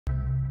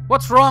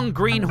What's wrong,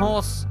 green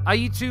horse? Are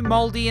you too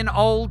moldy and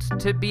old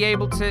to be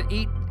able to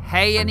eat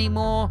hay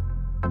anymore?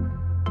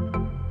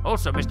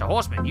 Also, Mr.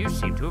 Horseman, you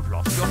seem to have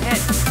lost your head.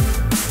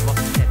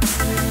 Lost your head.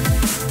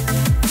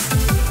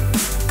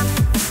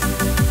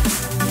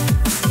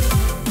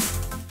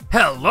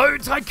 Hello,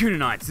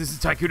 Tycoon-A-Nights. This is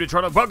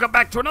Tycoon-A-Tron, and welcome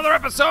back to another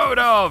episode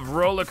of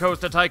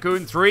RollerCoaster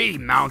Tycoon 3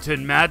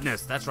 Mountain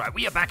Madness. That's right,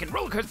 we are back in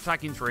RollerCoaster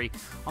Tycoon 3.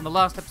 On the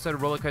last episode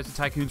of RollerCoaster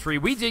Tycoon 3,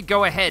 we did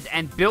go ahead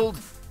and build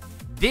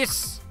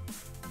this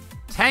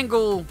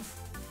tangle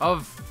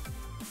of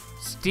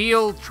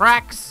steel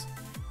tracks.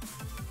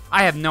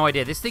 I have no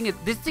idea. This thing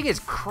is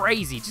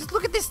crazy. Just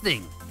look at this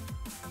thing.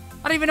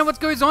 I don't even know what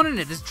goes on in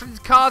it. There's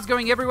cars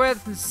going everywhere.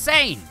 It's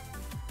insane.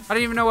 I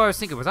don't even know what I was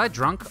thinking. Was I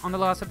drunk on the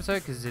last episode?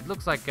 Because it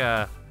looks like,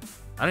 I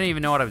don't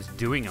even know what I was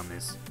doing on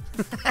this.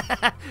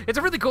 It's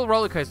a really cool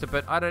roller coaster,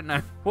 but I don't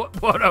know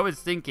what I was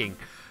thinking.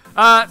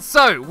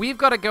 So, we've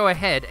got to go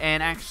ahead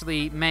and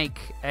actually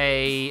make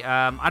a,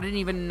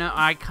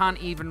 I can't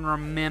even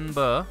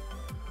remember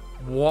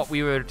what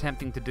we were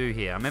attempting to do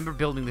here. I remember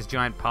building this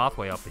giant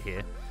pathway up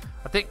here.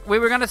 I think we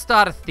were going to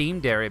start a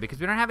themed area because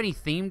we don't have any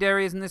themed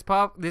areas in this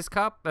car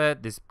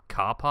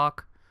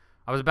park.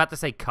 I was about to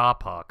say car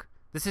park.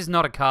 This is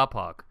not a car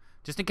park.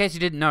 Just in case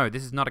you didn't know,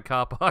 this is not a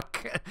car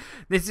park.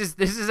 This is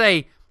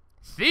a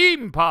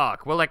theme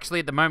park. Well, actually,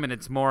 at the moment,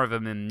 it's more of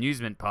an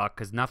amusement park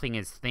because nothing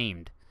is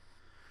themed.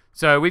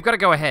 So we've got to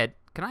go ahead.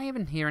 Can I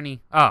even hear any?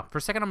 Oh, for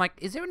a second, I'm like,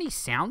 is there any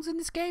sounds in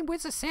this game?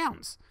 Where's the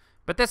sounds?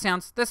 But there's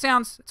sounds. There's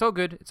sounds. It's all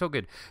good. It's all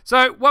good.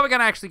 So what we're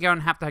going to actually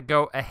have to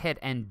go ahead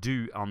and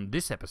do on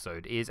this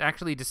episode is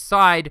actually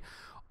decide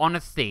on a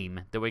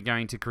theme that we're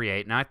going to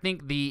create. And I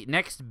think the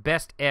next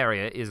best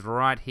area is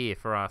right here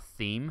for our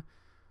theme.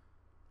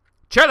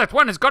 Chairlift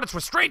 1 has got its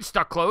restraint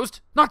stuck closed.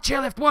 Not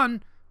Chairlift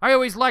 1. I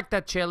always liked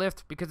that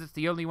chairlift because it's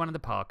the only one in the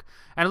park.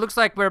 And it looks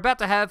like we're about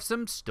to have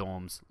some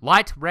storms.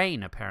 Light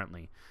rain,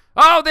 apparently.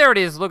 Oh, there it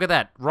is. Look at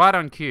that. Right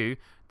on cue.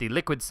 The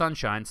liquid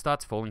sunshine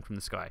starts falling from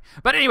the sky.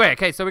 But anyway,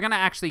 okay, so we're going to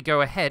actually go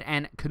ahead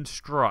and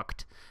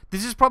construct.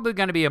 This is probably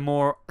going to be a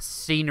more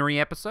scenery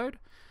episode.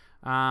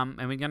 And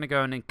we're going to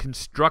go in and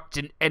construct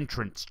an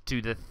entrance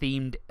to the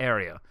themed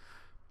area.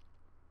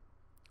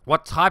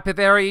 What type of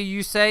area,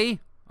 you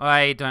say?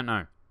 I don't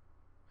know.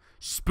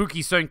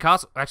 Spooky Stone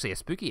Castle. Actually, a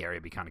spooky area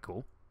would be kind of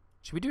cool.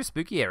 Should we do a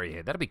spooky area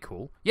here? That'd be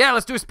cool. Yeah,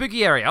 let's do a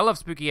spooky area. I love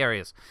spooky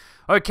areas.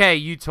 Okay,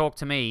 you talk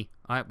to me.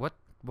 What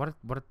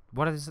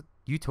is it?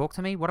 You talk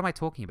to me? What am I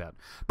talking about?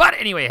 But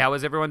anyway, how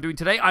is everyone doing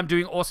today? I'm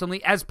doing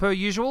awesomely as per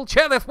usual.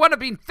 Chairlift 1 have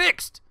been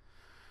fixed.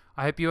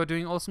 I hope you are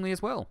doing awesomely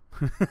as well.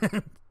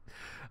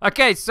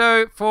 Okay,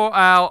 so for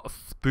our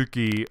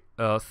spooky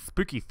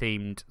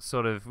themed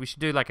sort of, we should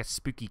do like a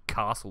spooky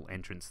castle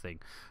entrance thing.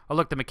 Oh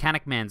look, the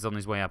mechanic man's on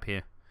his way up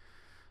here.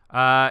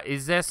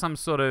 Is there some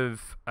sort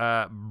of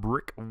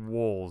brick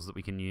walls that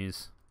we can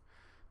use?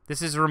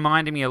 This is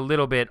reminding me a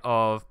little bit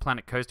of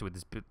Planet Coaster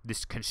with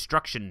this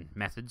construction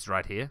methods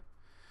right here.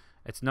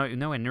 It's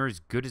nowhere near as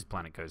good as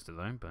Planet Coaster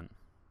though, but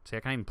see,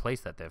 I can't even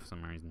place that there for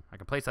some reason. I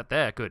can place that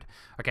there, good.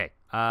 Okay,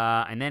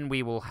 and then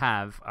we will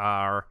have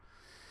our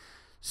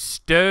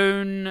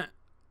stone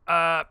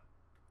tower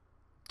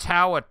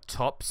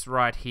tops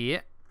right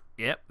here.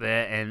 Yep,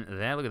 there and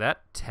there. Look at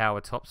that. Tower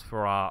tops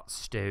for our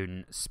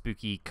stone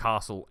spooky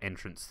castle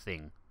entrance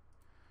thing.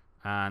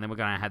 And then we're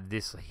going to have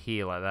this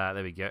here like that.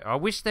 There we go. I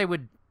wish they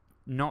would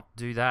not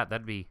do that.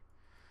 That'd be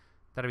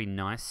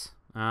nice.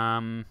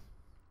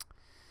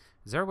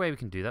 Is there a way we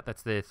can do that?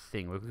 That's the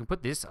thing. We can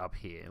put this up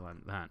here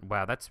like that.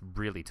 Wow, that's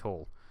really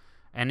tall.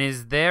 And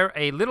is there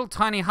a little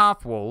tiny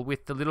half wall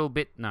with the little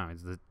bit? No,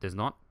 there's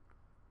not.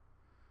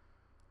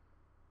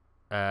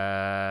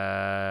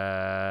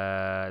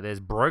 There's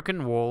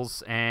broken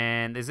walls,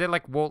 and is there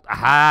like wall?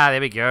 Aha,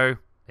 there we go.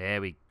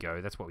 There we go.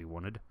 That's what we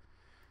wanted.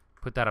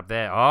 Put that up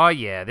there. Oh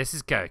yeah, this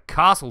is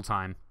castle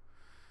time.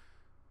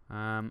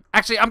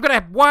 Actually,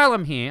 while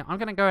I'm here, I'm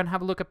gonna go and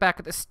have a look back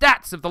at the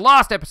stats of the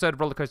last episode of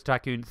RollerCoaster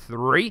Tycoon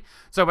 3.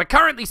 So we're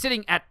currently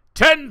sitting at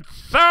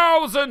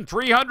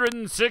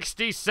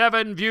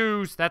 10,367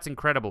 views. That's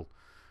incredible.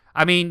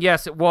 I mean,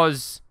 yes, it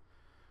was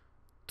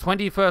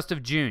 21st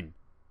of June.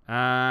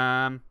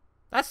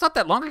 That's not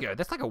that long ago.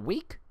 That's like a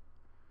week.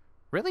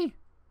 Really?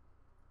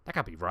 That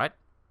can't be right.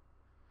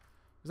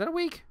 Is that a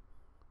week?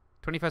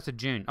 21st of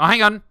June. Oh,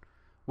 hang on.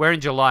 We're in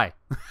July.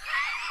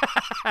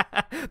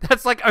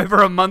 That's like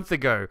over a month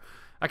ago.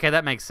 Okay,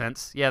 that makes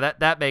sense. Yeah,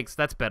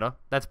 that's better.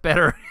 That's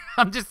better.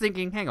 I'm just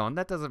thinking, hang on,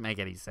 that doesn't make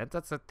any sense.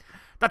 That's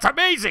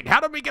amazing. How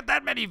did we get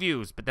that many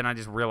views? But then I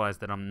just realized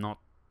that I'm not.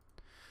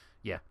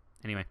 Yeah.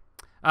 Anyway.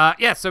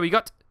 Yeah, so we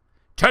got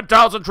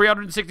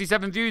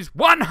 10,367 views,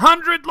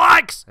 100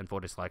 likes, and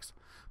 4 dislikes.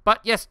 But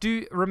yes,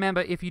 do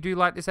remember, if you do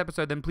like this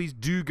episode, then please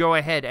do go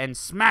ahead and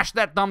smash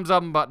that thumbs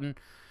up button.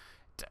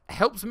 It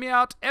helps me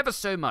out ever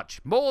so much.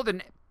 More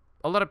than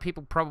a lot of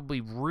people probably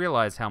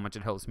realize how much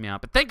it helps me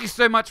out. But thank you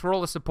so much for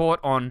all the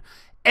support on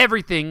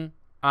everything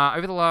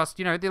over the last,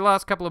 the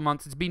last couple of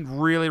months. It's been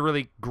really,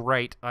 really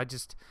great. I've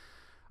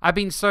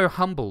been so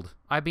humbled.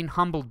 I've been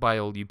humbled by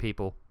all you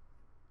people.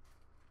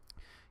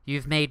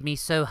 You've made me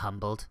so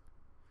humbled.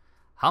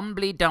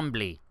 Humbly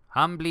Dumbly.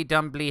 Humbly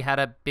Dumbly had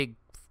a big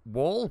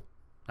wall?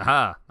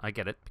 Aha, I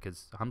get it,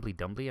 because Humbly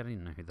Dumbly, I don't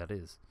even know who that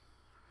is.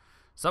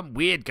 Some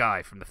weird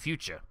guy from the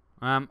future.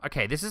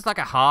 Okay, this is like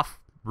a half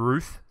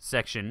roof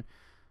section,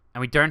 and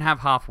we don't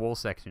have half wall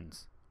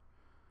sections.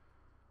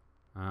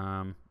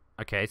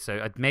 Okay,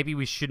 so maybe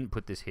we shouldn't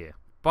put this here.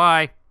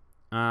 Bye.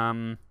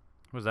 What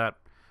was that?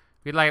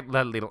 We'd like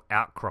that little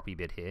outcroppy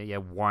bit here. Yeah,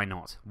 why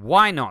not?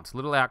 Why not?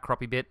 Little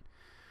outcroppy bit.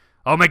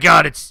 Oh my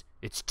god, it's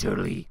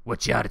totally,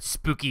 watch out, it's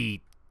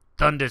spooky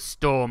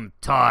thunderstorm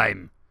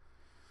time.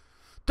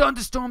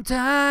 Thunderstorm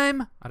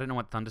time! I don't know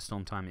what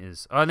thunderstorm time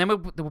is. Oh, and then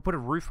we'll put a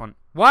roof on.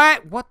 Why?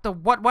 What?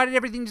 Why did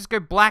everything just go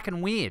black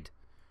and weird?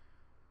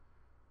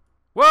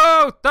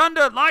 Whoa!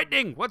 Thunder!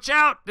 Lightning! Watch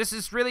out! This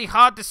is really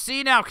hard to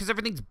see now because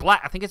everything's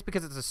black. I think it's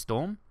because it's a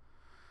storm.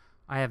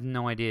 I have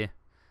no idea.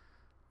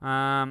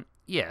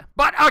 Yeah.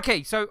 But,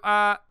 okay, so,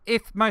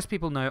 if most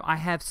people know, I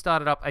have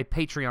started up a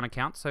Patreon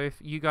account. So if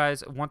you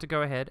guys want to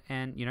go ahead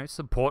and, you know,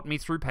 support me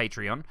through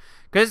Patreon.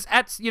 Because,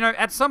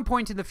 at some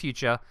point in the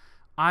future,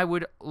 I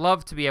would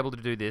love to be able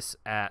to do this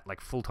at,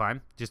 like,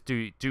 full-time. Just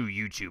do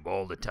YouTube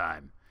all the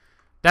time.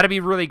 That'd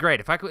be really great.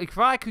 If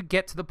I could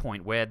get to the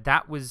point where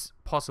that was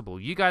possible,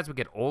 you guys would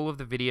get all of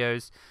the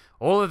videos,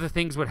 all of the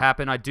things would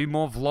happen. I'd do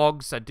more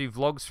vlogs. I'd do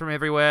vlogs from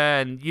everywhere,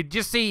 and you'd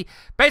just see,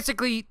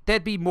 basically,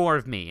 there'd be more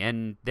of me,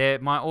 and my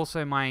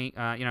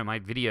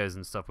videos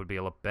and stuff would be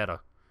a lot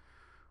better.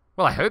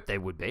 Well, I hope they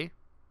would be.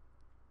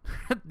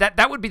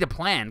 that would be the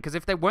plan, because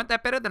if they weren't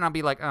that better, then I'd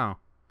be like, oh,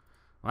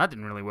 well, that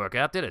didn't really work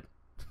out, did it?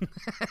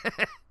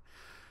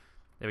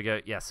 There we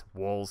go. Yes,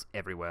 walls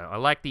everywhere. I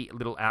like the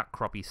little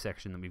outcroppy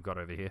section that we've got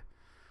over here.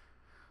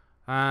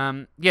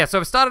 Yeah, so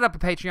I've started up a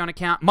Patreon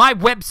account. My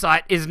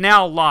website is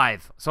now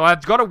live. So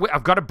I've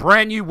got a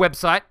brand new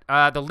website.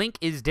 The link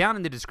is down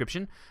in the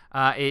description.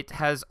 It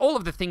has all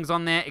of the things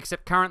on there,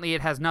 except currently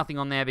it has nothing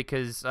on there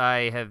because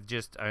I have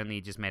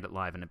only just made it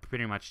live, and it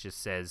pretty much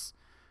just says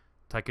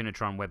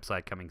Tycoon-A-Tron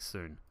website coming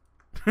soon.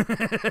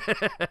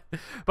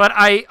 But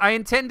I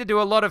intend to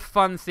do a lot of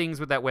fun things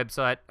with that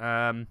website.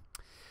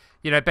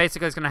 You know,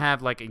 basically it's going to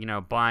have, like, you know,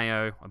 a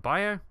bio. A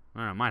bio? I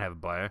don't know, it might have a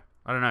bio.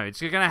 I don't know. It's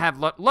going to have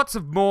lots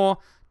of more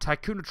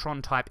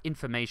Tycoon-A-Tron type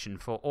information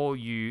for all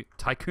you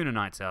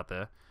Tycoon-A-Nites out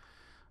there.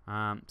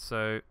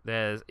 So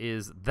there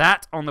is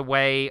that on the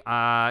way.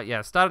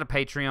 Yeah, started a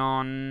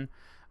Patreon.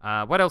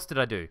 What else did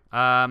I do?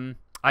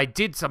 I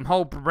did some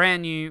whole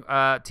brand new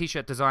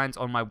t-shirt designs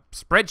on my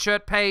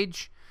Spreadshirt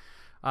page.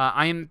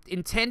 I am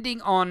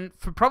intending on,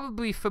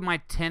 probably for my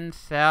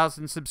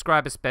 10,000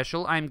 subscriber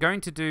special, I'm going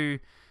to do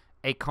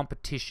a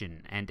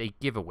competition and a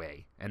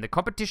giveaway. And the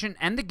competition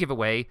and the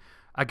giveaway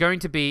are going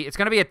to be, it's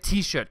going to be a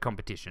t-shirt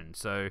competition.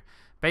 So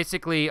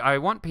basically, I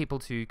want people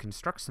to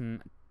construct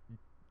some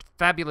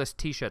fabulous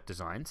t-shirt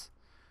designs.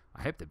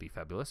 I hope they'll be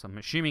fabulous. I'm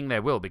assuming they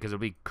will because it'll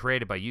be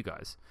created by you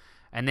guys.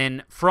 And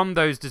then from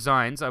those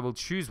designs, I will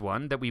choose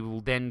one that we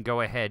will then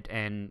go ahead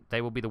and they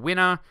will be the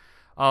winner.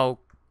 I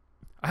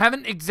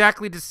haven't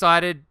exactly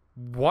decided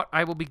what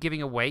I will be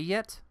giving away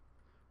yet.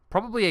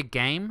 Probably a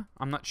game.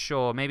 I'm not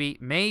sure.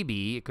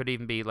 Maybe it could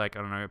even be like, I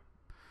don't know.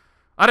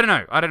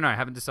 I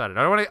haven't decided.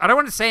 I don't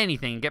want to say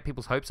anything and get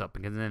people's hopes up,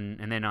 because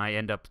then I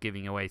end up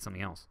giving away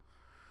something else,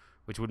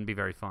 which wouldn't be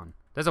very fun.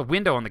 There's a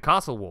window on the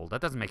castle wall.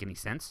 That doesn't make any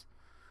sense.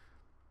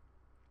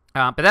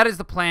 But that is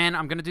the plan.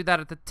 I'm going to do that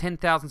at the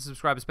 10,000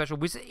 subscriber special,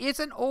 which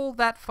isn't all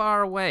that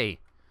far away.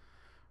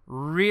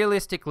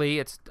 Realistically,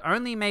 it's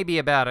only maybe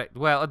about it.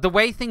 Well, the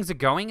way things are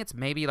going, it's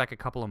maybe like a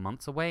couple of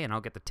months away, and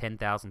I'll get the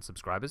 10,000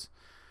 subscribers.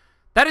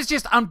 That is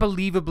just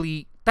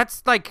unbelievably...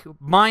 That's like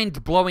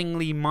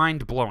mind-blowingly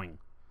mind-blowing.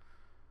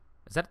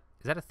 Is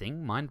that a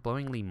thing?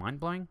 Mind-blowingly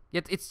mind-blowing?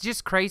 It's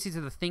just crazy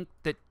to think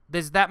that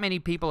there's that many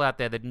people out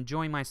there that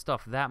enjoy my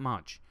stuff that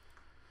much.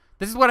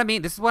 This is what I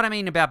mean. This is what I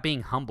mean about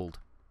being humbled.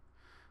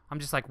 I'm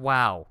just like,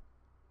 wow.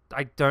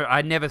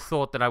 I never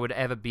thought that I would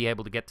ever be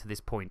able to get to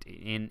this point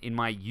in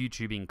my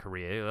YouTubing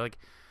career. Like,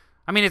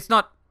 I mean, it's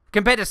not...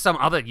 Compared to some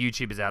other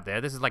YouTubers out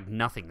there, this is like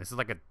nothing. This is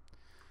like a...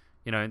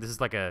 You know, this is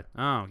like a,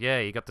 oh,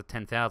 yeah, you got the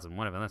 10,000,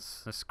 whatever,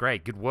 that's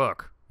great, good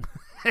work.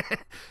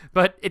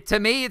 But to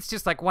me, it's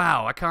just like,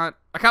 wow, I can't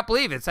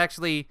believe it's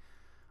actually,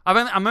 I've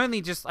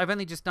only just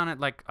done it,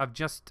 like, I've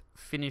just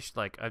finished,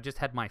 like, I've just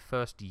had my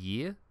first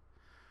year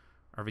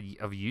of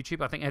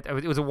YouTube. I think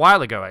it was a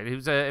while ago. It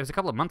was a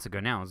couple of months ago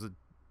now. It was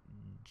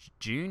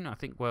June, I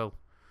think. Well,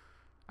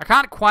 I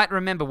can't quite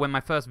remember when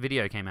my first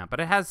video came out, but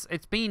it has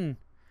been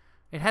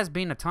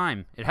a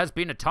time. It has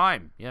been a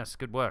time. Yes,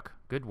 good work,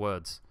 good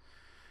words.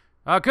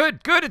 Good,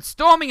 it's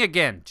storming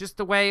again. Just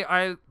the way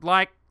I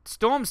like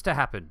storms to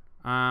happen.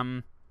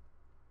 I'm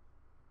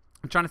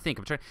trying to think.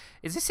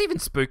 Is this even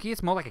spooky?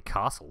 It's more like a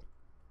castle.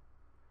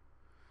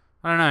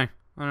 I don't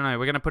know.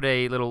 We're going to put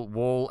a little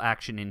wall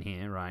action in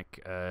here, right?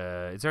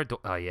 Is there a door?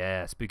 Oh,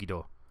 yeah, spooky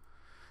door.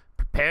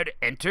 Prepare to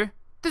enter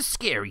the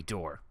scary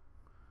door.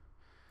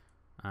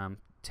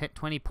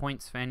 20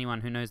 points for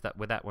anyone who knows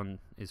where that one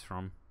is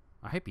from.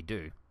 I hope you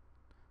do.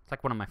 It's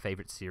like one of my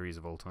favorite series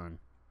of all time.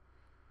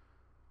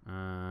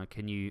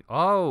 Can you...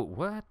 Oh,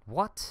 what?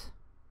 What?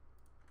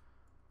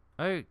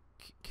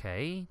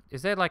 Okay.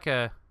 Is there like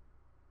a...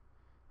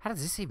 How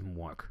does this even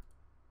work?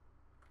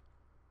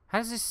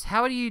 How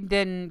do you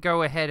then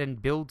go ahead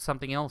and build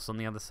something else on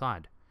the other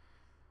side?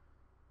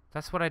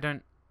 That's what I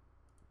don't...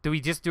 Do we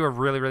just do a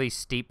really, really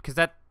steep... Because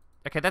that...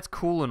 Okay, that's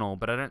cool and all,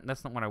 but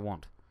that's not what I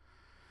want.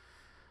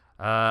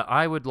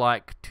 I would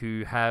like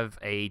to have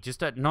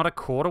not a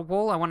quarter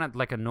wall. I want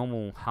like a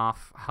normal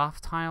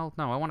half tile.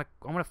 No, I want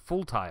a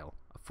full tile.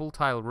 A full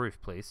tile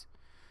roof, please.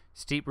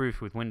 Steep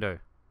roof with window.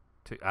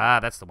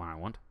 That's the one I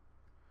want.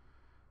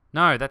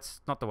 No,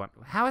 that's not the one.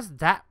 How is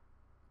that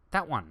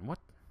one? What?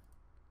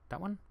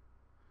 That one?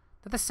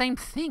 They're the same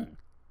thing.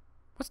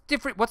 What's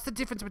different? What's the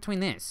difference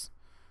between this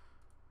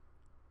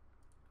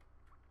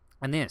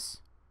and this?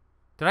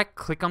 Did I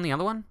click on the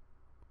other one?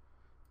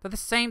 They're the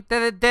same.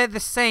 They're the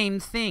same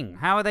thing.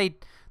 How are they?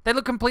 They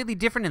look completely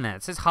different in that.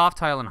 It says half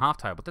tile and half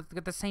tile, but they've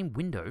got the same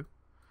window.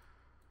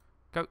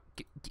 Go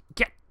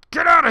get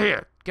out of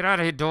here! Get out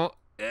of here, door.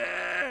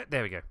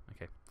 There we go.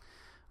 Okay.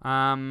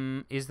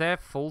 Is there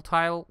full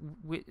tile?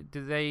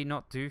 Do they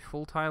not do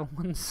full tile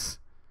ones?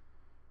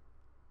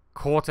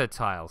 Quarter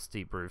tile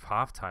steep roof,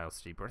 half tile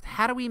steep roof.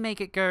 How do we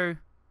make it go?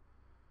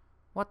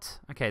 What?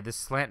 Okay, this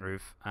slant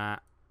roof.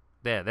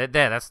 There.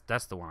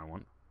 That's the one I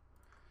want.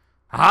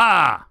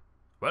 Ha!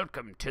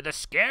 Welcome to the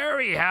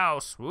scary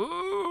house. Woo!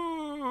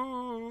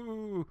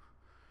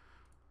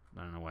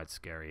 I don't know why it's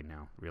scary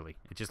now, really.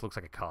 It just looks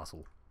like a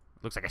castle.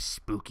 It looks like a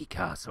spooky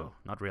castle.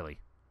 Not really.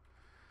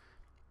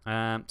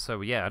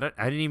 So yeah,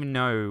 I didn't even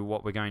know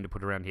what we're going to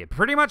put around here.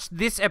 Pretty much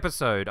this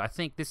episode, I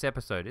think this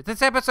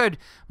episode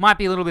might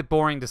be a little bit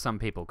boring to some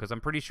people, because I'm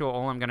pretty sure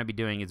all I'm going to be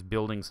doing is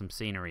building some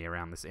scenery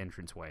around this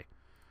entranceway.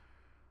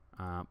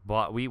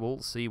 But we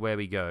will see where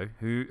we go.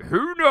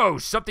 Who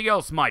knows? Something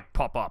else might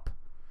pop up.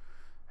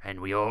 And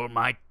we all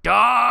might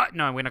die.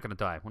 No, we're not going to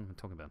die. What am I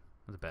talking about?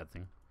 That's a bad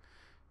thing.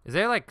 Is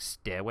there, like,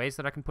 stairways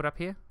that I can put up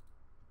here?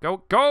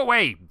 Go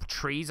away,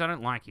 trees. I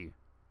don't like you.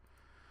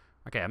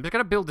 Okay, I'm just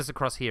going to build this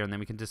across here, and then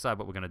we can decide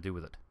what we're going to do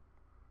with it.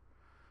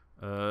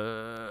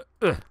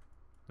 There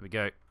we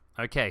go.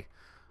 Okay.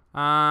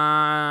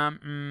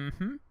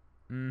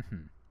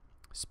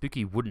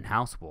 Spooky wooden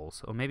house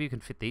walls. Or maybe you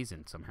can fit these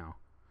in somehow.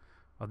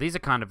 Oh, these are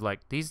kind of like...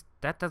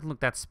 That doesn't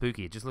look that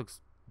spooky. It just looks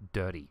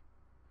dirty.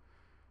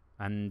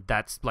 And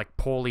that's, like,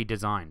 poorly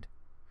designed.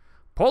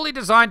 Poorly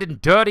designed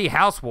and dirty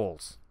house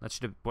walls. That's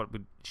what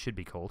it should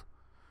be called.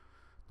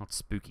 Not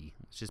spooky.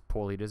 It's just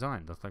poorly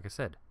designed, like I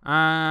said.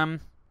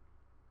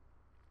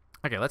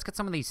 Okay, let's get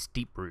some of these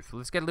steep roof.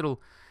 Let's get a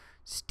little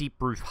steep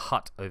roof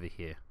hut over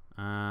here.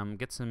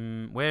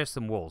 Where's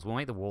some walls? We'll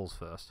make the walls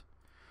first.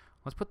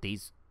 Let's put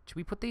these... Should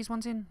we put these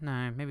ones in?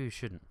 No, maybe we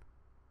shouldn't.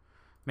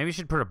 Maybe we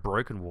should put a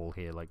broken wall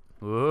here, like...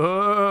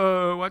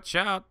 Whoa, watch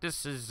out,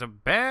 this is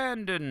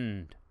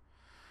abandoned.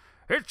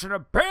 It's an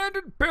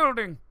abandoned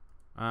building.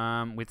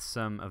 With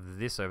some of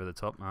this over the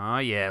top. Oh,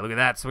 yeah, look at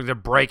that. Something's going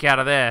to break out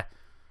of there.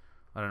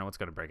 I don't know what's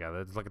going to break out of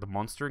there. It's like the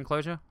monster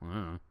enclosure? I don't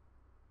know.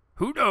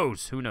 Who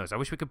knows? Who knows? I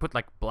wish we could put,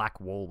 like,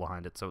 black wall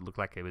behind it so it looked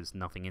like there was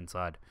nothing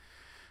inside.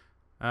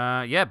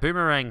 Yeah,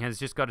 Boomerang has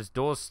just got his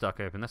doors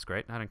stuck open. That's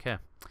great. I don't care.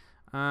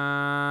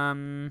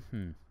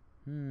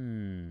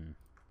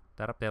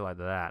 That up there like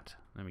that.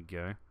 There we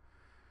go.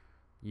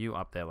 You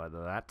up there like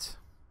that.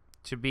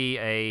 Should be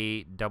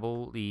a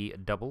double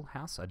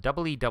house. A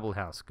double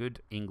house.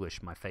 Good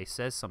English, my face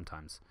says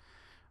sometimes.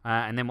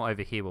 And then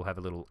over here we'll have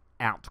a little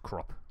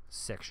outcrop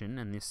section,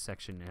 and this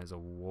section has a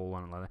wall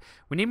on it like that.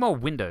 We need more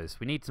windows.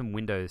 We need some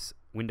window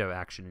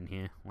action in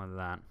here, like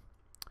that.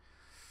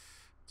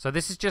 So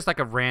this is just like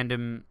a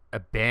random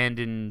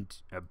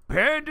abandoned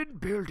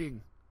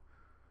building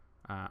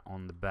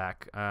on the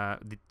back. I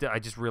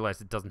just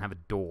realized it doesn't have a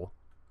door.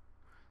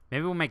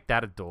 Maybe we'll make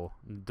that a door.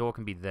 The door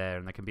can be there,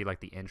 and that can be like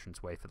the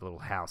entranceway for the little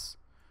house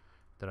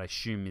that I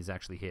assume is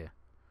actually here.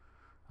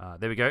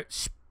 There we go.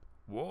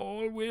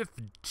 Wall with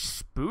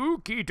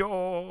spooky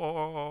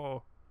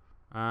door.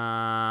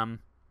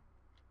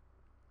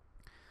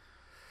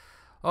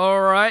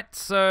 Alright,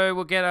 so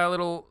we'll get our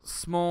little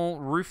small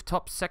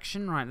rooftop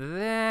section right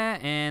there,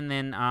 and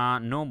then our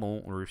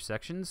normal roof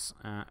sections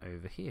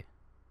over here.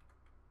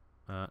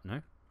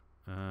 No.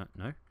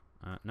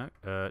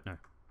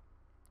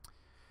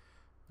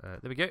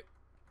 There we go.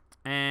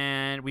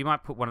 And we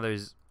might put one of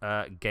those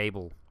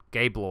Gablor.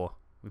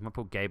 We might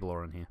put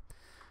Gablor in here.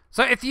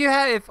 So if you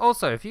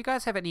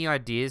guys have any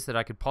ideas that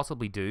I could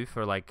possibly do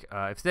for, like,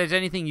 if there's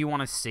anything you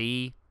want to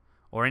see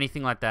or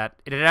anything like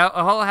that, it'll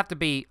all have to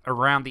be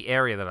around the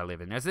area that I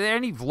live in. Is there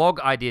any vlog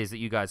ideas that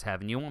you guys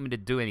have and you want me to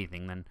do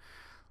anything, then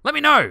let me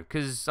know,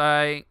 because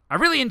I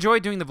really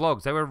enjoyed doing the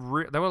vlogs. They were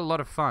a lot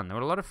of fun. They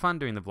were a lot of fun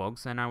doing the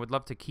vlogs, and I would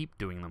love to keep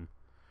doing them.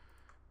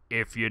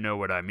 If you know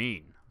what I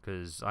mean,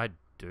 because I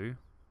do.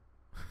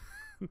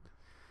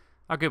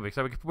 Oh, good.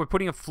 So we're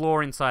putting a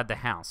floor inside the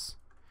house.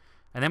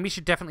 And then we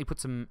should definitely put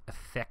some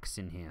effects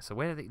in here. So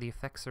where the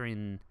effects are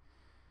in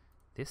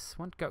this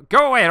one?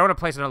 Go away! I don't want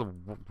to place another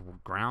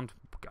ground.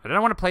 I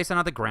don't want to place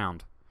another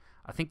ground.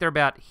 I think they're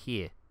about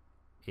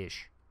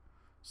here-ish.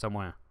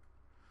 somewhere.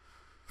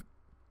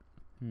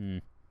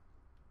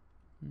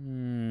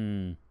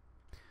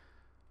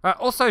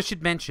 Also, I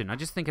should mention, I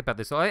just think about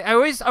this. I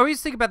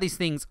always think about these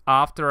things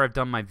after I've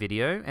done my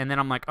video, and then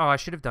I'm like, oh, I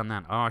should have done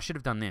that. Oh, I should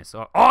have done this.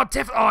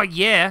 Oh,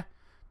 yeah.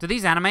 Do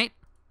these animate?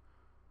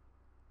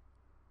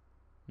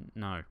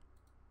 No.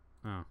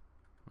 Oh,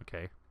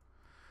 okay.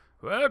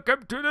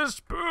 Welcome to the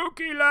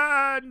spooky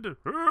land.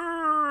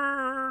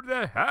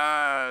 The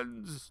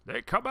hands.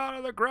 They come out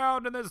of the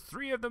ground, and there's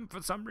 3 of them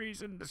for some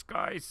reason.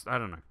 Disguise. I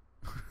don't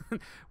know.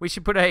 We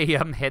should put a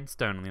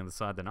headstone on the other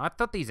side then. I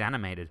thought these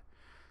animated.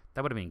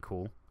 That would have been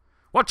cool.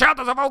 Watch out!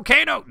 There's a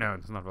volcano. No,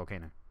 it's not a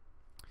volcano.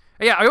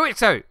 Yeah.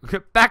 So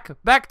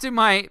back to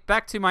my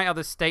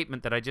other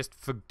statement that I just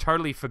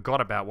totally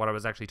forgot about what I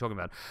was actually talking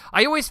about.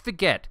 I always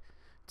forget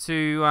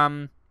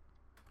to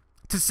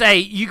say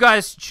you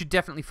guys should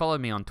definitely follow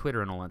me on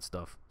Twitter and all that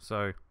stuff.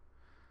 So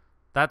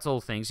that's all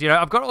things. You know,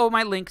 I've got all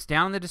my links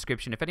down in the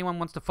description. If anyone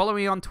wants to follow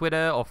me on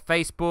Twitter or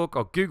Facebook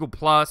or Google+,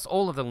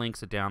 all of the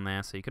links are down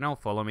there, so you can all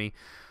follow me.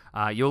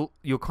 You'll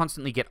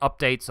constantly get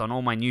updates on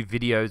all my new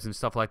videos and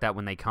stuff like that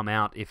when they come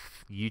out.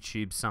 If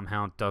YouTube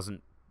somehow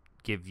doesn't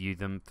give you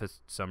them for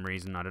some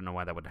reason, I don't know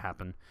why that would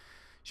happen.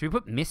 Should we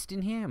put mist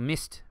in here?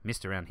 Mist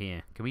around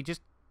here. Can we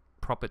just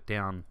prop it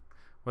down?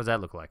 What does that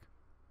look like?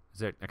 Is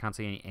there? I can't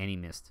see any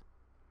mist.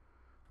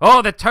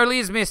 Oh, there totally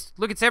is mist.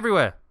 Look, it's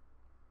everywhere.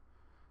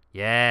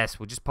 Yes,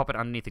 we'll just pop it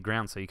underneath the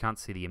ground so you can't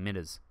see the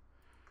emitters.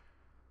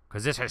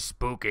 Because this is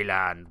Spooky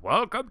Land.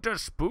 Welcome to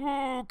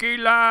Spooky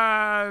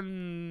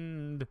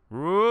Land.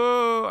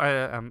 Whoa.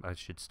 I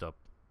should stop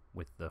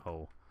with the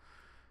whole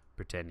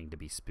pretending to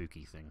be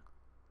spooky thing.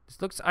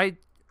 This looks, I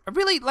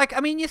really, like, I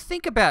mean, just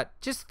think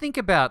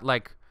about,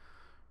 like,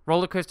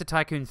 RollerCoaster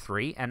Tycoon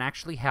 3 and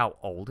actually how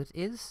old it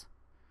is.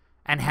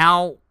 And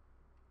how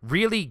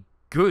really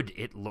good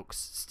it looks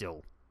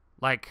still.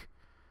 Like,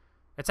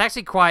 it's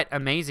actually quite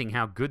amazing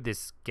how good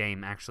this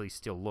game actually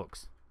still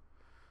looks.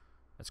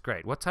 That's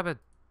great. What type of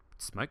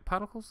smoke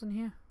particles in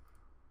here?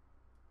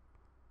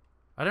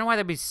 I don't know why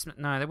there'd be...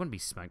 No, there wouldn't be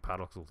smoke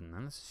particles in there.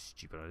 That's a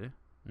stupid idea.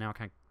 Now I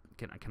can't...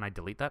 Can I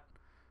delete that?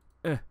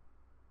 Oh,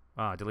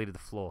 I deleted the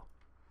floor.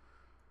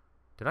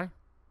 Did I?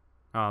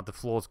 Oh, the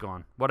floor's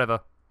gone.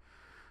 Whatever.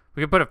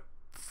 We could put a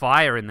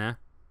fire in there.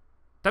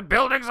 The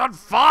building's on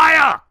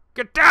fire!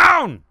 Get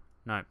down!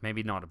 No,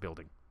 maybe not a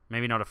building.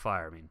 Maybe not a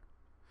fire, I mean.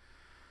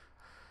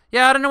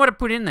 Yeah, I don't know what to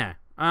put in there.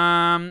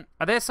 Are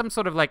there some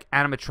sort of, like,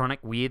 animatronic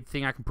weird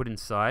thing I can put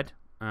inside?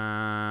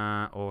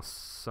 Or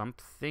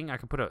something? I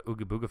can put a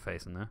Ooga Booga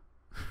face in there.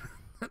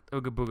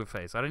 Ooga Booga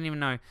face. I don't even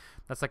know.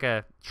 That's like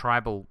a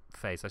tribal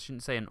face. I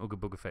shouldn't say an Ooga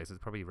Booga face. It's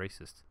probably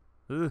racist.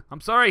 Ugh,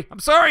 I'm sorry. I'm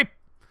sorry!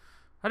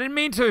 I didn't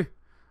mean to.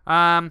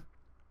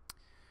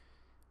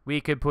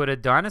 We could put a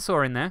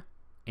dinosaur in there.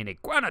 An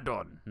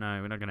iguanodon.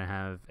 No, we're not going to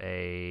have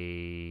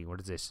a... What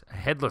is this? A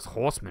headless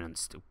horseman.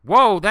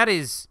 Whoa, that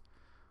is...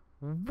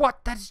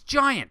 What? That is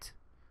giant.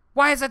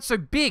 Why is that so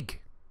big?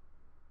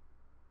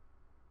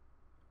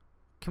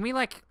 Can we,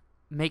 like,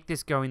 make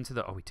this go into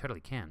the... Oh, we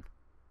totally can.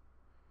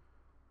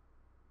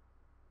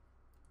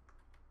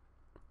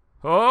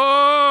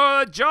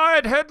 Oh, a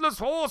giant headless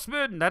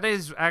horseman. That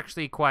is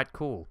actually quite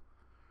cool.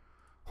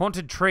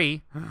 Haunted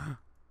tree.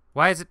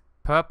 Why is it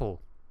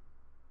purple?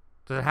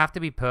 Does it have to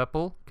be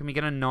purple? Can we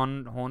get a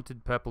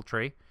non-haunted purple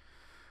tree?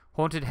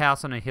 Haunted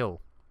house on a hill.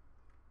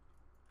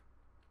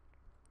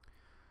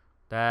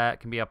 That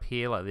can be up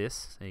here like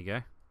this. There you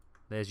go.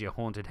 There's your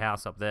haunted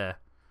house up there.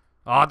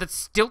 Oh, the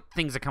stilt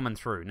things are coming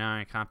through. No,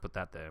 I can't put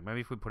that there.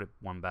 Maybe if we put it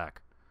one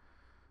back.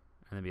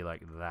 And then be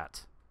like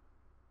that.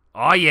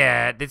 Oh,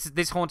 yeah.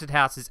 This haunted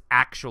house is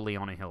actually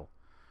on a hill.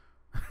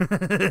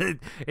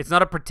 It's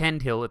not a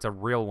pretend hill. It's a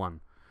real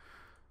one.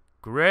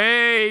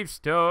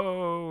 Gravestones.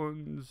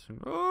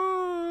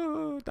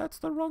 Oh, that's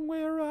the wrong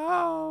way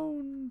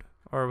around.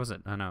 Or was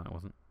it? Oh, no, it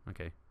wasn't.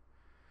 Okay.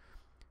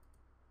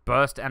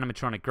 Burst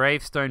animatronic.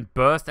 Gravestone.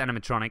 Burst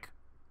animatronic.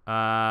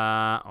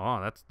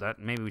 Oh, that.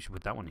 Maybe we should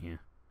put that one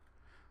here.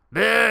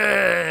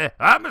 Bleh,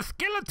 I'm a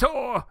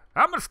Skeletor.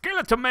 I'm a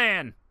Skeletor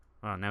man.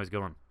 Oh, now he's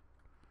gone.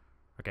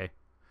 Okay.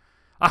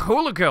 A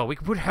hula girl. We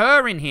could put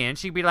her in here and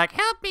she'd be like,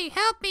 help me,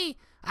 help me.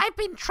 I've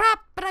been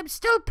trapped, but I'm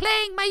still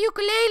playing my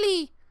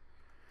ukulele.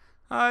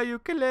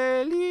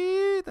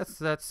 Ukulele.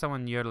 That's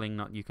someone yodeling,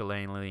 not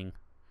ukuleleing.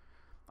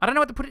 I don't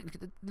know what to put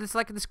it. There's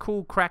like this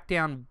cool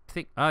crackdown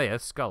thing. Oh yeah,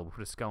 skull. We'll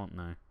put a skull.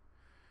 No.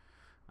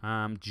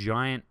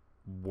 Giant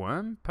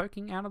worm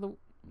poking out of the.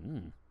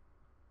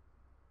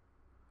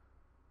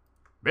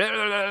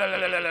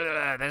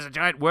 There's a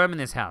giant worm in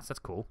this house. That's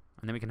cool.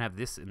 And then we can have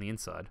this in the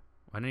inside.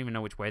 I don't even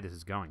know which way this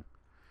is going.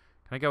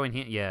 Can I go in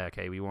here? Yeah.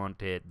 Okay. We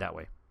want it that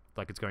way.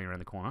 Like it's going around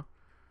the corner.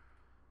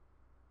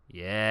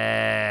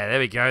 Yeah, there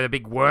we go. The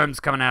big worm's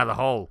coming out of the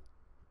hole.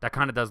 That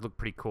kind of does look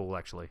pretty cool,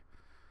 actually.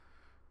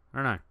 I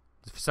don't know.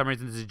 For some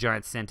reason, there's a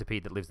giant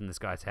centipede that lives in this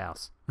guy's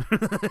house.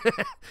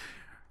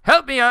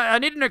 Help me, I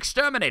need an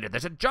exterminator.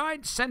 There's a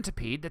giant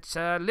centipede that's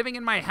living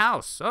in my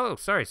house. Oh,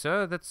 sorry,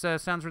 sir. That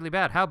sounds really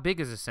bad. How big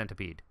is a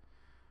centipede?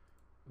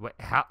 Wait,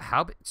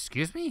 how big?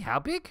 Excuse me? How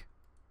big?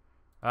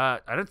 I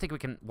don't think we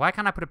can... Why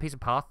can't I put a piece of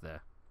path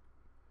there?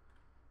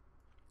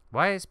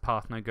 Why is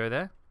path no go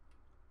there?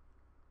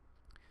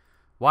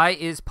 Why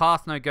is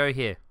path no go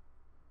here?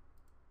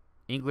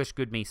 English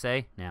good me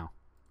say now.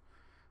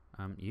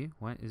 You?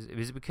 What is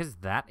it because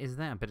that is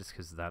there? I bet it's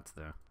because that's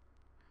there.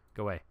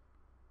 Go away.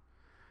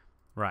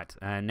 Right,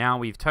 now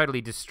we've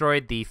totally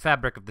destroyed the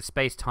fabric of the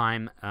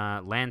space-time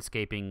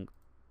landscaping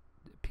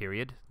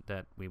period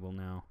that we will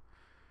now...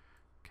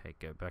 Okay,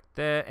 go back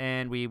there,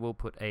 and we will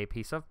put a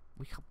piece of...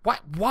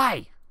 What?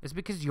 Why? Is it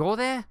because you're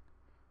there?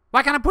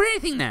 Why can't I put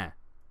anything there?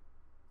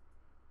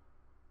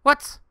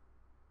 What?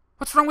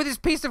 What's wrong with this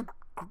piece of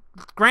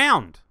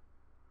ground?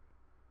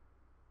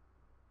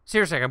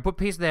 Seriously, I can put a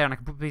piece there, and I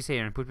can put a piece here,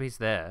 and I can put a piece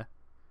there.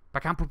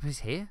 But I can't put a piece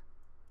here?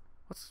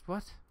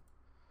 What?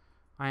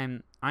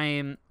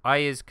 I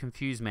is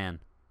confused man.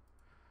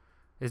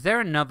 Is there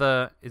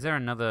another,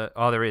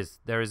 oh, there is.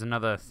 There is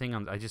another thing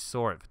on, I just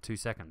saw it for 2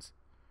 seconds.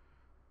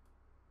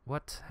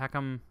 What? How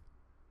come?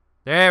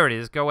 There it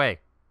is. Go away.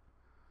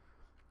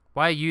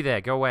 Why are you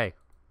there? Go away.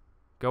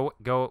 Go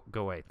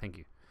away. Thank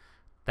you.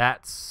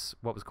 That's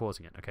what was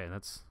causing it. Okay,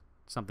 that's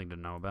something to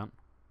know about.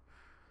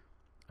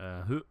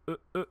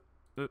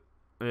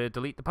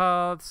 Delete the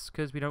paths,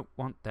 because we don't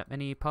want that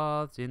many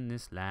paths in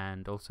this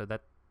land. Also,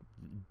 that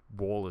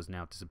wall has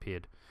now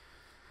disappeared.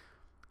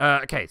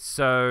 Okay,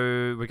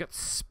 so we got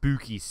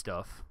spooky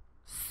stuff.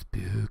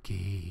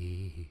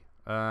 Spooky.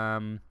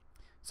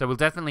 So we'll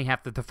definitely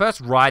have to... The first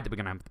ride that we're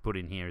going to have to put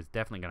in here is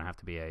definitely going to have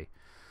to be a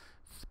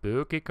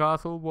Spooky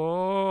Castle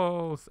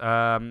Walls.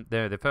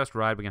 The first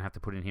ride we're going to have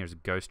to put in here is a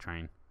ghost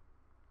train.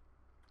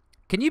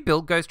 Can you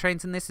build ghost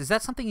trains in this? Is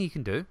that something you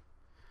can do?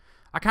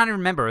 I can't even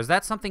remember. Is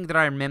that something that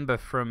I remember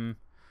from,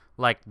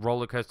 like,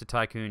 RollerCoaster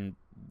Tycoon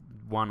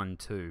 1 and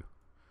 2?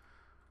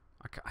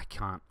 I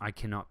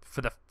cannot,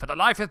 for the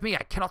life of me,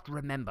 I cannot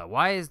remember.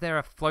 Why is there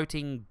a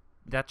floating...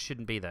 That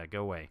shouldn't be there.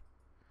 Go away.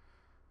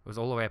 It was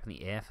all the way up in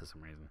the air for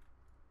some reason.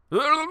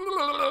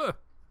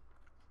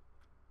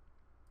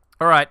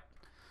 Alright.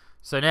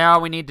 So now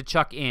we need to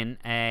chuck in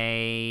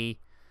a...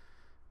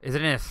 Is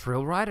it in a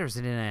thrill ride or is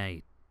it in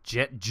a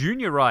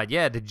junior ride?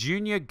 Yeah, the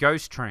junior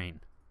ghost train.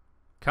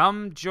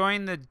 Come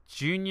join the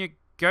junior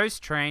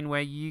ghost train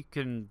where you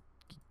can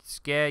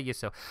scare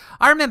yourself.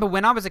 I remember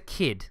when I was a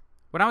kid,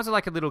 when I was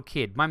like a little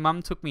kid, my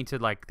mum took me to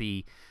like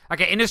the...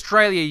 Okay, in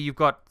Australia you've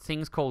got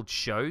things called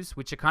shows,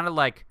 which are kind of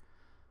like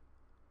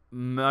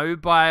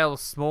mobile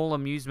small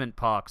amusement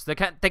parks. They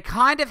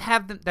kind of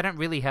have them. They don't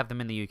really have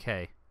them in the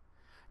UK.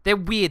 They're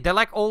weird. They're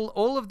like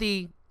all of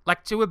the...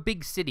 Like to a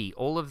big city,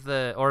 all of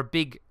the... Or a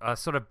big,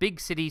 sort of big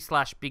city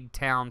slash big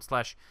town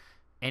slash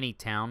any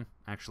town,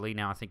 actually,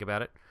 now I think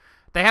about it.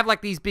 They have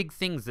like these big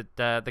things that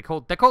they're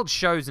called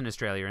shows in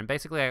Australia, and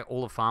basically like,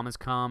 all the farmers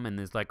come, and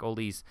there's like all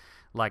these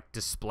like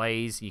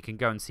displays. You can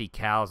go and see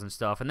cows and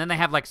stuff, and then they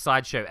have like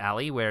Sideshow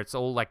Alley where it's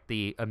all like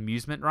the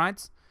amusement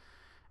rides.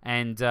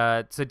 And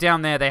so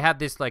down there they have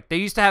this like they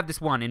used to have this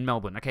one in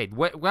Melbourne. Okay,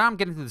 where I'm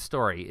getting to the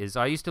story is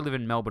I used to live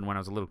in Melbourne when I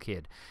was a little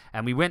kid,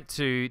 and we went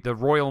to the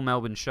Royal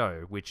Melbourne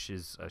Show, which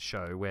is a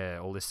show where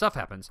all this stuff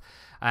happens.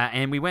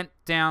 And we went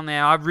down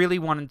there. I really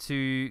wanted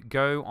to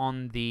go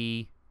on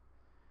the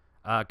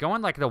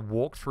like the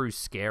walk-through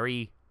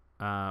scary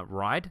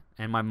ride,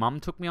 and my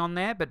mum took me on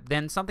there, but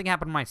then something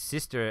happened to my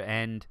sister,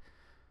 and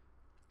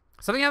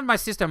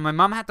my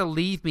mum had to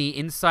leave me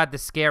inside the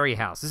scary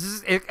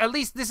house. At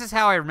least this is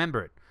how I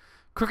remember it.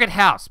 Crooked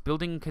house.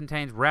 Building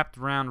contains wrapped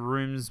around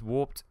rooms,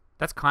 warped.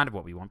 That's kind of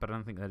what we want, but I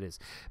don't think that is.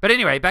 But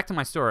anyway, back to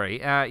my story.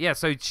 Yeah,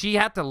 so she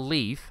had to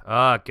leave.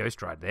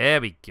 Ghost ride. There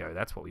we go.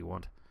 That's what we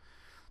want.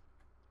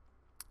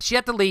 She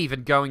had to leave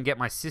and go and get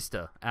my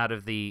sister out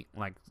of the,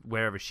 like,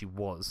 wherever she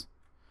was.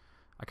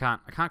 I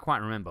can't quite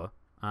remember.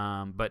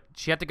 But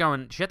she had to go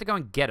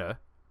and get her,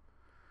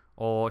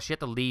 or she had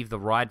to leave the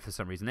ride for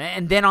some reason.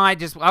 And then I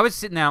was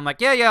sitting there. I'm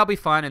like, yeah, I'll be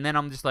fine. And then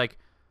I'm just like,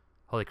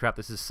 holy crap,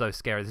 this is so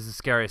scary. This is the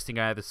scariest thing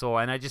I ever saw.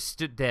 And I just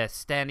stood there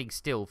standing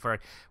still for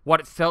what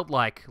it felt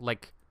like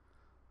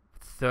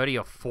 30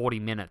 or 40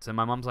 minutes. And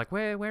my mom's like,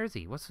 where is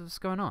he? What's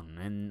going on?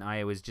 And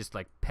I was just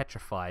like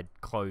petrified,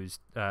 closed.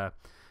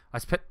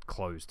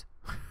 Closed.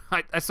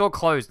 I saw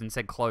closed and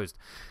said closed.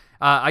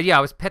 Yeah,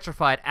 I was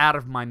petrified out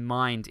of my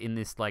mind in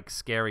this like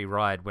scary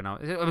ride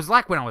it was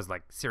like when I was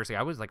like, seriously,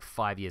 I was like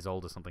 5 years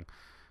old or something.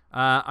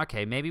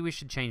 Okay, maybe we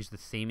should change the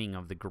theming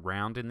of the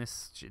ground in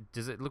this.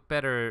 Does it look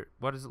better?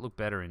 What does it look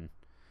better in?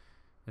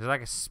 Is it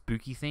like a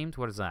spooky themed?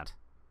 What is that?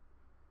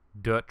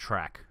 Dirt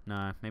track.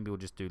 No, maybe we'll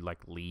just do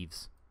like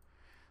leaves.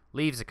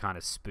 Leaves are kind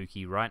of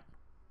spooky, right?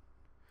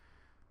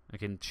 I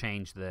can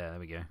change there. There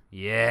we go.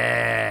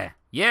 Yeah!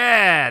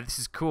 Yeah! This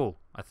is cool,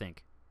 I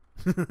think.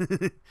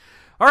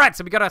 Alright,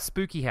 so we got our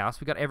spooky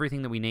house. We got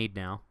everything that we need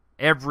now.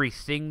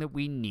 Everything that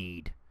we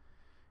need.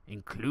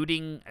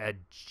 Including a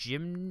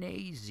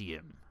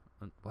gymnasium.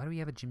 Why do we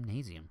have a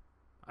gymnasium?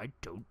 I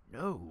don't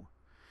know.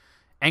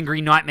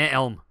 Angry Nightmare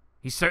Elm.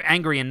 He's so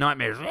angry in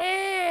nightmares.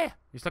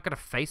 He's not got a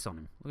face on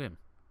him. Look at him.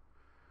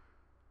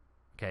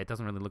 Okay, it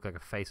doesn't really look like a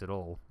face at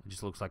all. It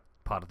just looks like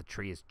part of the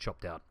tree is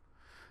chopped out.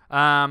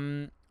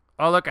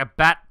 Oh, look, a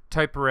bat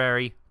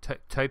topiary.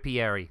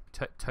 Topiary.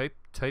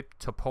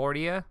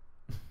 Toporia?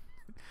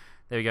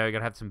 There we go. We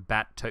gotta have some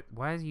bat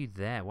Why are you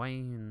there? Why are you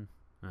in...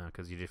 Oh,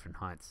 because you're different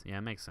heights. Yeah,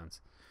 it makes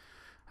sense.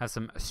 Have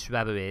some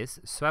swabboos.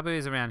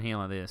 Swabboos around here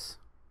like this.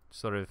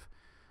 Sort of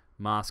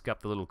mask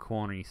up the little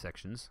cornery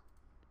sections.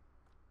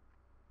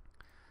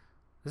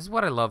 This is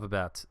what I love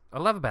about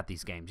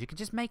these games. You can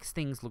just make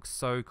things look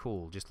so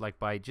cool, just like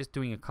by just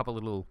doing a couple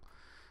of little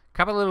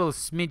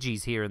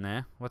smidgies here and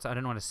there. I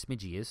don't know what a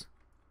smidgie is.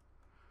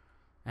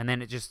 And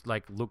then it just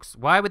like looks.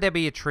 Why would there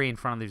be a tree in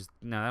front of his?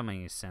 No, that doesn't make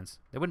any sense.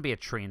 There wouldn't be a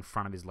tree in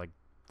front of his like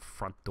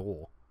front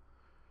door.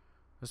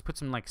 Let's put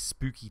some like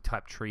spooky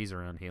type trees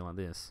around here like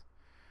this.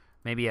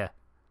 Maybe a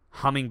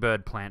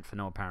hummingbird plant for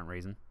no apparent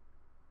reason.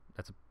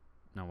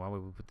 No. Why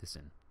would we put this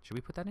in? Should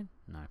we put that in?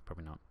 No,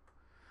 probably not.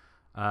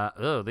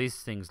 Oh, these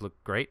things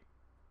look great.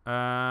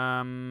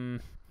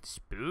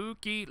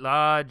 Spooky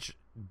large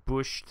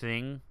bush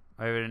thing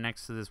over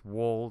next to this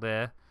wall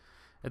there.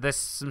 There's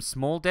some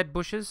small dead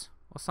bushes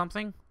or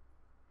something.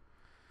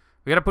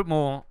 We gotta put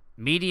more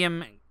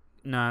medium.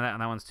 No, that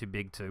one's too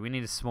big too. We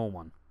need a small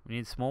one. We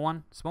need a small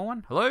one. Small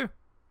one? Hello? We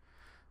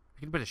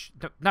can put a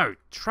no,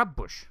 shrub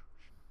bush.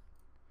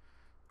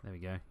 There we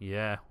go.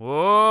 Yeah.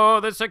 Whoa,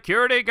 the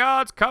security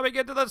guard's coming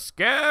into the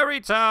scary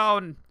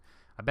town.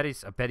 I bet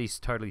he's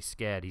totally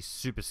scared. He's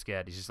super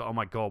scared. He's just like, oh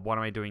my god, what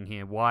am I doing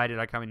here? Why did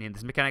I come in here?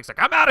 This mechanic's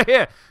like, I'm out of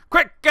here!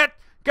 Quick, get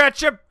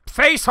your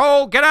face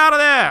hole! Get out of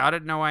there! I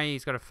don't know why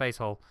he's got a face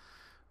hole.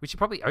 We should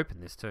probably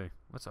open this too.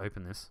 Let's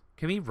open this.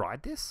 Can we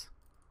ride this?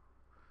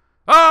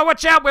 Oh,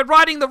 watch out! We're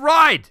riding the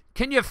ride!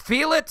 Can you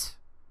feel it?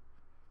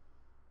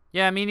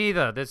 Yeah, me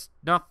neither. There's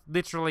not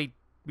literally.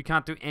 We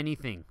can't do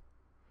anything.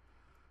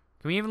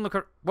 Can we even look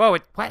at? Whoa!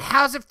 Wait,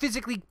 how does it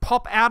physically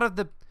pop out of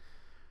the?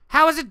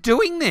 How is it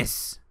doing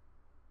this?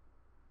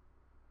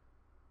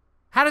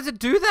 How does it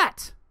do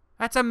that?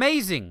 That's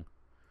amazing.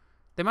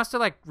 They must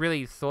have like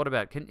really thought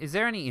about. Is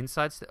there any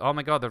insides? Oh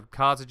my god, the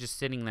cars are just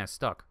sitting there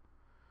stuck.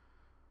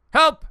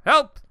 Help!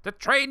 Help! The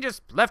train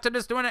just left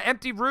us in an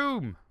empty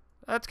room.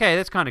 That's okay.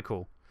 That's kind of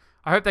cool.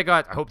 I hope the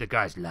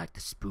guys like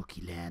the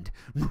spooky land.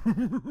 That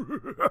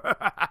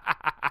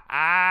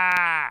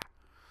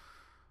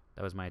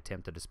was my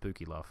attempt at a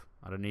spooky laugh.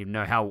 I don't even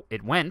know how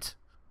it went,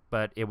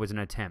 but it was an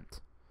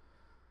attempt.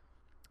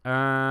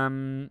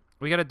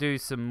 We gotta do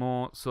some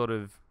more sort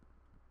of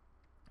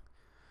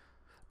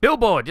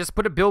billboard. Just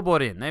put a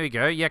billboard in. There we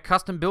go. Yeah,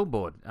 custom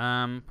billboard.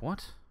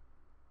 What?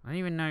 I don't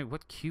even know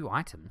what queue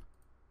item.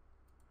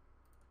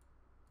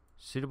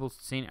 Suitable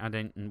scene. I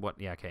don't. What?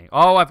 Yeah. Okay.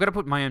 Oh, I've got to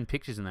put my own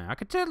pictures in there. I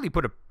could totally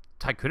put a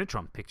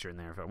Tycoon-A-Tron picture in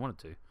there if I wanted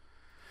to.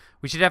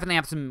 We should definitely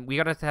have some. We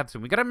gotta have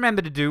some. We gotta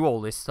remember to do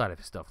all this side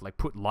of stuff, like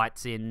put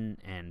lights in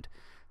and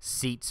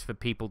seats for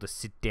people to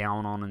sit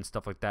down on and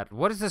stuff like that.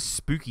 What is a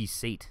spooky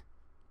seat?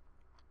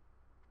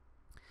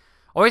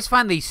 Always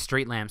find these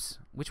street lamps.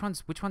 Which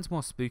one's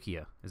more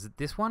spookier? Is it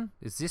this one?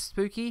 Is this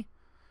spooky?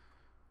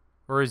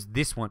 Or is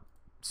this one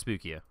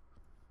spookier?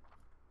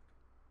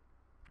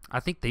 I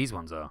think these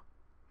ones are.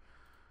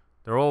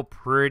 They're all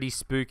pretty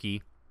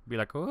spooky. Be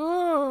like,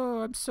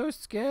 oh, I'm so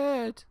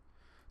scared.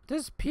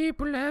 There's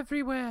people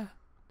everywhere.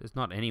 There's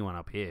not anyone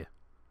up here.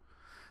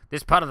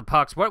 This part of the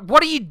park's...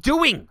 What are you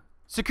doing?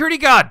 Security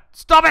guard,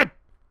 stop it!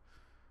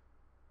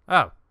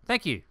 Oh,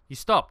 thank you. You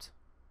stopped.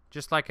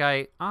 Just like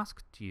I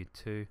asked you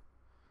to.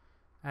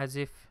 As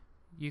if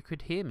you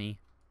could hear me.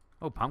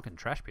 Oh, pumpkin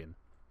trash bin.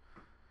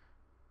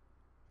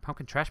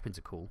 Pumpkin trash bins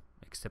are cool.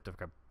 Except I've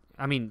got...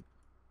 I mean,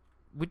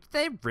 would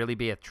they really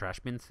be a trash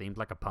bin themed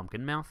like a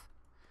pumpkin mouth?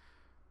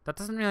 That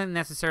doesn't really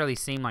necessarily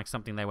seem like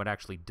something they would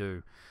actually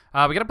do.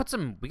 We gotta put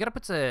some...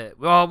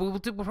 Well, we'll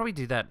probably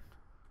do that.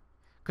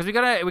 Because we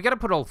gotta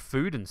put all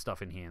food and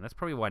stuff in here. That's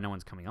probably why no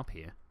one's coming up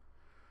here.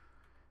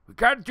 We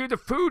gotta do the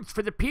foods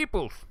for the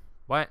people.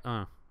 Why?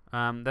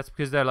 That's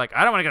because they're like,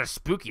 I don't want to go to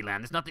Spooky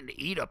Land. There's nothing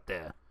to eat up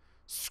there.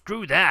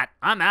 Screw that.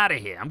 I'm out of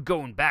here. I'm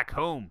going back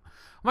home.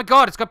 Oh my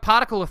god, it's got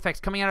particle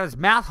effects coming out of his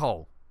mouth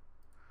hole.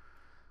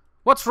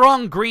 What's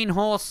wrong, green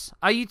horse?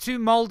 Are you too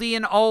moldy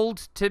and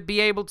old to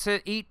be able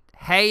to eat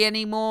hay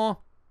anymore?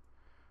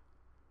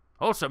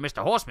 Also,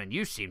 Mr. Horseman,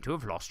 you seem to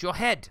have lost your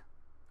head.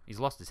 He's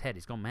lost his head.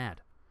 He's gone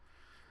mad.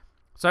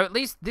 So at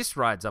least this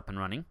ride's up and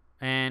running.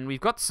 And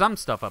we've got some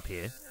stuff up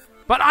here.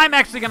 But I'm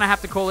actually going to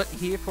have to call it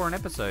here for an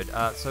episode.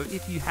 So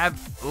if you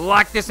have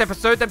liked this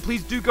episode, then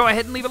please do go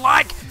ahead and leave a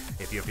like.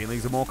 If your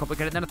feelings are more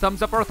complicated than a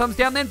thumbs up or a thumbs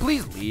down, then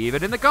please leave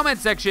it in the comment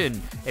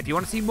section. If you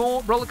want to see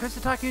more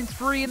RollerCoaster Tycoon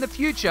 3 in the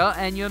future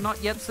and you're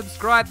not yet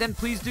subscribed, then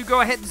please do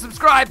go ahead and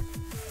subscribe.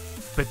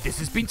 But this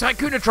has been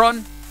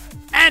Tycoon-A-Tron,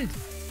 and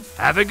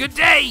have a good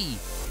day!